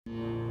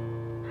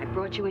I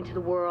brought you into the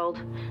world.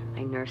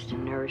 I nursed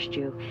and nourished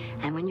you.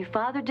 And when your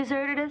father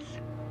deserted us,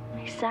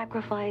 I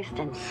sacrificed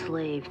and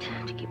slaved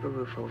to keep a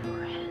roof over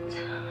our heads.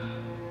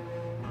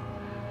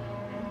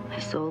 I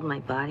sold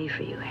my body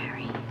for you,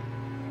 Harry.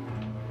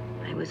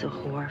 I was a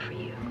whore for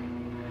you.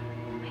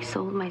 I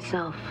sold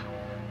myself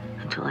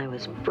until I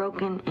was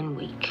broken and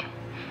weak.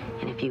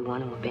 And if you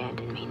want to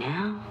abandon me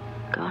now,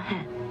 go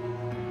ahead.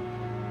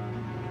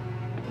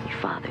 Your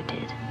father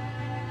did.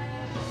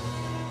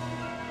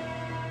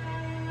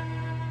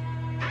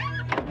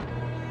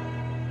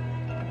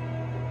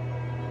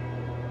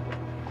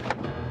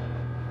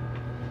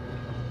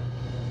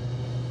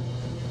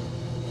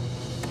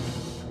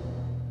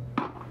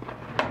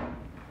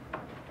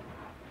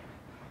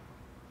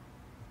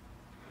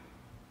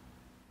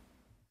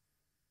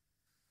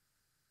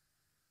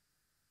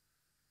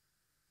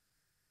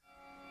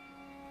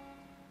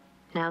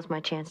 Now's my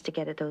chance to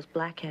get at those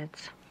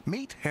blackheads.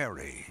 Meet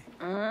Harry.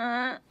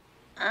 Aren't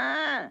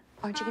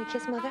you gonna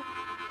kiss Mother?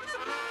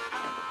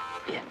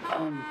 Yeah,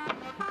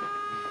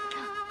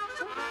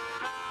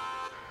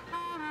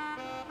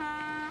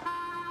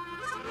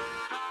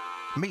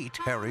 Meet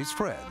Harry's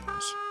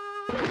friends.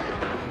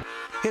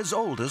 His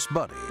oldest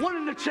buddy. 1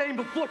 in the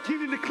chamber,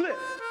 14 in the clip.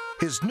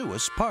 His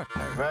newest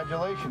partner.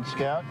 Congratulations,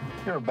 Scout.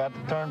 You're about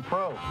to turn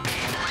pro.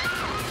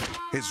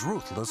 His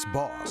ruthless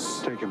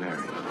boss. Take him,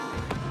 Harry.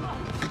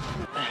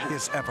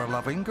 His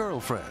ever-loving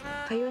girlfriend.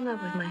 Are you in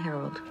love with my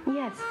Harold?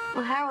 Yes.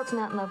 Well, Harold's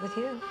not in love with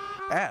you.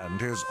 And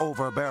his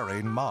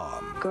overbearing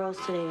mom. Girls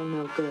today are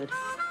no good.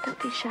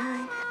 Don't be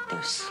shy. They're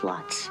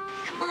sluts.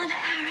 Come on,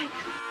 Harry.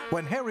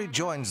 When Harry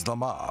joins the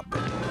mob,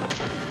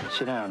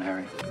 Sit down,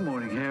 Harry. Good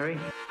morning, Harry.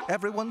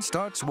 everyone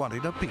starts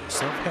wanting a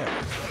piece of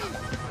Harry.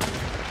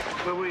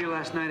 Where were you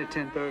last night at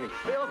 10:30?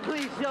 Yo,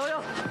 please,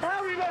 yo.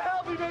 Harry, man,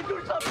 help me, man.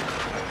 Do something.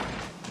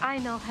 I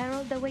know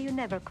Harold the way you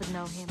never could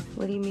know him.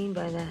 What do you mean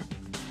by that?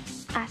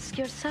 Ask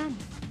your son.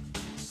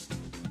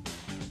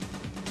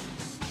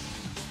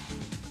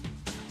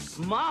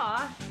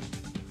 Ma,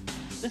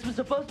 this was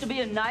supposed to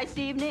be a nice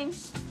evening.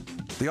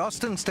 The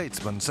Austin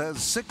Statesman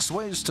says 6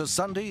 Ways to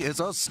Sunday is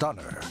a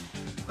stunner.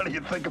 What do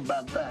you think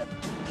about that?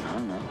 I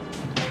don't know.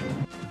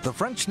 The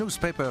French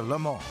newspaper Le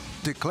Monde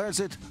declares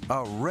it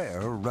a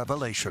rare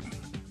revelation.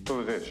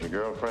 Who's this, your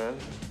girlfriend?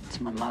 It's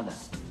my mother.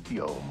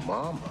 Yo,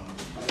 mama.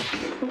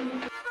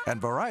 And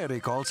Variety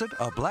calls it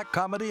a black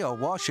comedy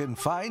awash in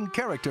fine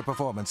character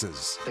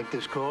performances. I think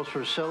this calls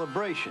for a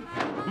celebration.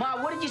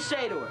 Ma, what did you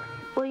say to her?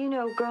 Well, you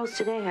know, girls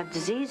today have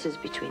diseases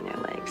between their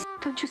legs.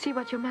 Don't you see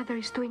what your mother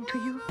is doing to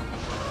you?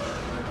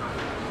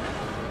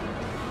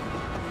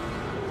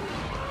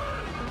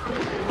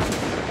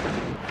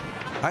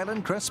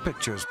 Highland Crest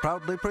Pictures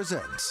proudly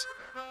presents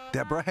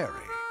Deborah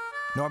Harry,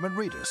 Norman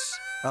Reedus,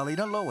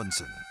 Alina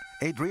Lowenson,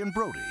 Adrian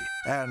Brody,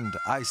 and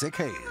Isaac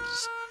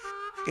Hayes,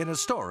 in a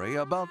story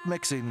about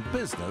mixing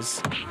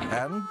business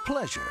and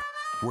pleasure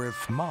with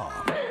Mom.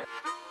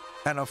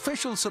 An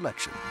official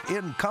selection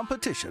in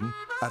competition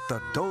at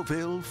the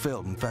Deauville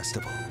Film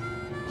Festival.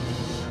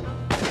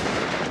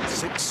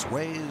 6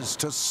 Ways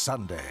to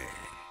Sunday.